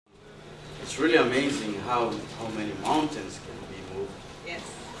It's really amazing how many mountains can be moved. Yes.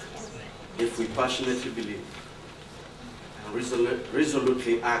 If we passionately believe and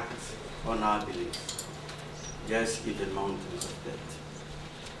resolutely act on our beliefs. Yes, even mountains of debt.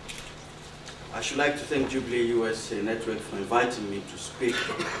 I should like to thank Jubilee USA Network for inviting me to speak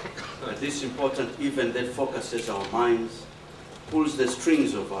at this important event that focuses our minds, pulls the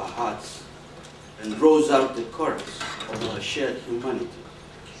strings of our hearts, and draws out the chorus of our shared humanity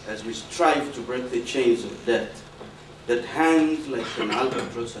as we strive to break the chains of debt that hangs like an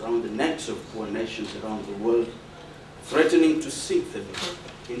albatross around the necks of poor nations around the world, threatening to sink them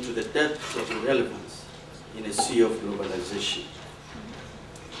into the depths of irrelevance in a sea of globalization.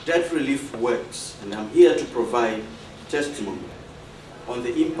 Debt relief works, and I'm here to provide testimony on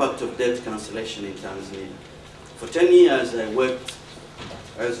the impact of debt cancellation in Tanzania. For 10 years, I worked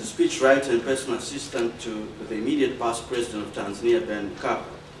as a speechwriter and personal assistant to the immediate past president of Tanzania, Ben Mkapa.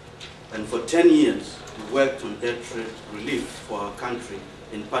 And for 10 years, we worked on debt relief for our country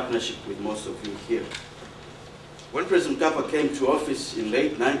in partnership with most of you here. When President Mkapa came to office in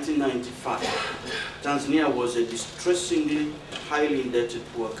late 1995, Tanzania was a distressingly highly indebted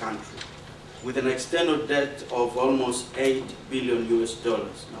poor country with an external debt of almost $8 billion US.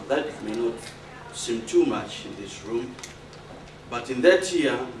 Now that may not seem too much in this room, but in that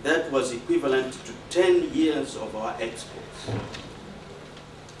year, that was equivalent to 10 years of our exports.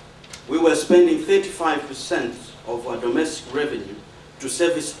 We were spending 35% of our domestic revenue to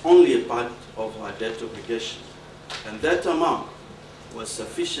service only a part of our debt obligations. And that amount was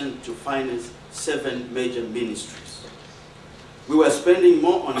sufficient to finance 7 major ministries. We were spending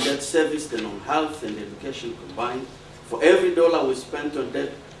more on debt service than on health and education combined. For every dollar we spent on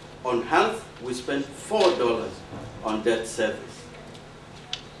debt on health, we spent $4 on debt service.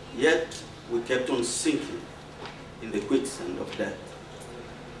 Yet, we kept on sinking in the quicksand of debt.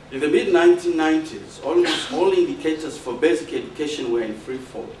 In the mid-1990s, almost all indicators for basic education were in free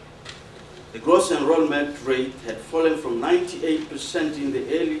fall. The gross enrollment rate had fallen from 98% in the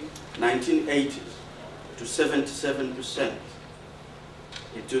early 1980s to 77%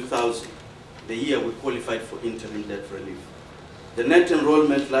 in 2000, the year we qualified for interim debt relief. The net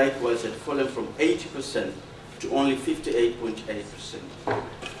enrollment likewise had fallen from 80% to only 58.8%.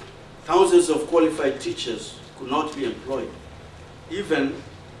 Thousands of qualified teachers could not be employed, even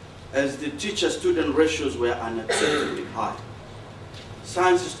as the teacher-student ratios were unacceptably high.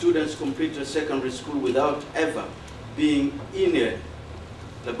 Science students completed secondary school without ever being in a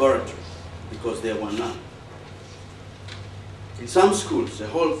laboratory because there were none. In some schools, a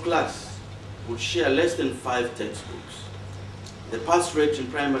whole class would share less than 5 textbooks. The pass rate in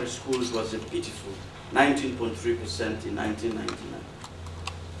primary schools was a pitiful 19.3% in 1999.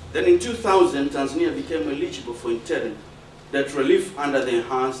 Then in 2000, Tanzania became eligible for interim debt relief under the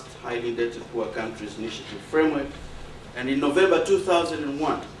Enhanced Highly Indebted Poor Countries Initiative framework. And in November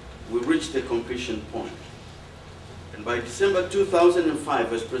 2001, we reached the completion point. And by December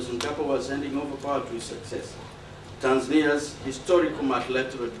 2005, as President Mkapa was handing over power to his successor, Tanzania's historical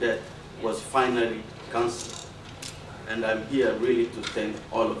multilateral debt was finally cancelled. And I'm here really to thank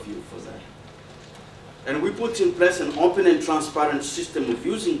all of you for that. And we put in place an open and transparent system of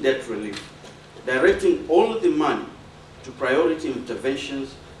using debt relief, directing all the money to priority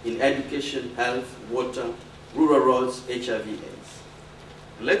interventions in education, health, water, rural roads, HIV/AIDS.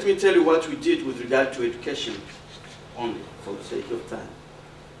 Let me tell you what we did with regard to education only, for the sake of time.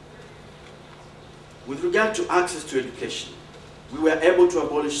 With regard to access to education, we were able to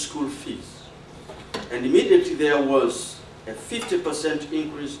abolish school fees. And immediately there was a 50%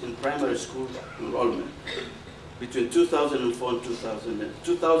 increase in primary school enrollment between 2004 and 2000 and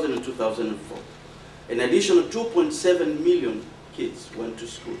 2004. An additional 2.7 million kids went to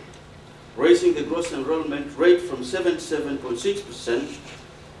school, raising the gross enrollment rate from 77.6%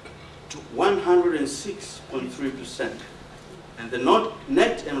 to 106.3%, and the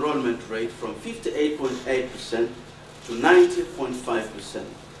net enrollment rate from 58.8% to 90.5%.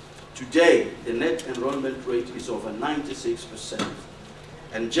 Today, the net enrollment rate is over 96%,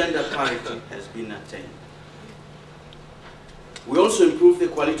 and gender parity has been attained. We also improved the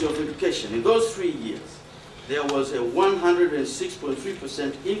quality of education. In those 3 years, there was a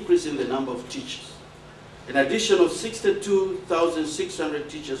 106.3% increase in the number of teachers. An additional 62,600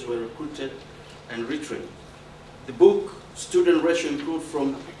 teachers were recruited and retrained. The book student ratio improved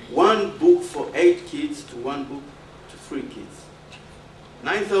from 1 book for 8 kids to 1 book to 3 kids.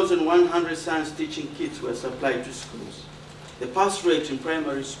 9,100 science teaching kits were supplied to schools. The pass rate in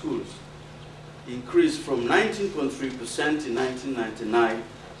primary schools increased from 19.3% in 1999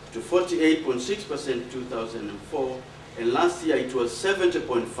 to 48.6% in 2004, and last year it was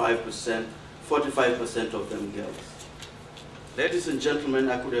 70.5%, 45% of them girls. Ladies and gentlemen,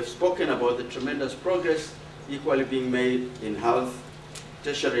 I could have spoken about the tremendous progress equally being made in health,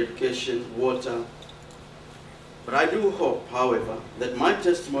 tertiary education, water, but I do hope, however, that my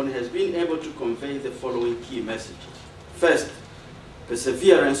testimony has been able to convey the following key messages. First,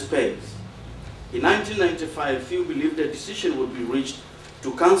 perseverance pays. In 1995, few believed a decision would be reached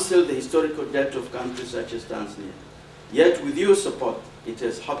to cancel the historical debt of countries such as Tanzania. Yet, with your support, it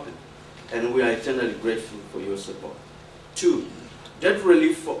has happened, and we are eternally grateful for your support. Two, debt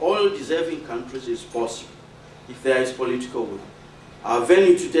relief for all deserving countries is possible if there is political will. Our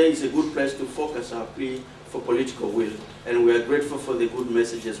venue today is a good place to focus our plea for political will, and we are grateful for the good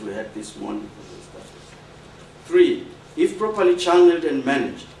messages we had this morning. Three, if properly channeled and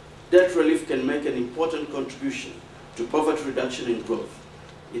managed, debt relief can make an important contribution to poverty reduction and growth.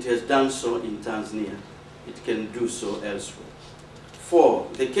 It has done so in Tanzania. It can do so elsewhere. Four,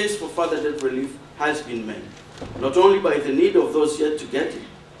 the case for further debt relief has been made, not only by the need of those yet to get it,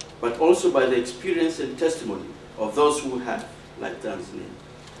 but also by the experience and testimony of those who have, like Tanzania.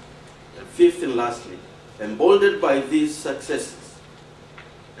 And fifth and lastly, emboldened by these successes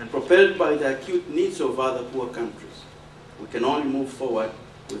and propelled by the acute needs of other poor countries, we can only move forward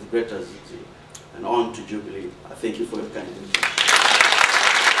with greater zeal and on to Jubilee. I thank you for your kind attention.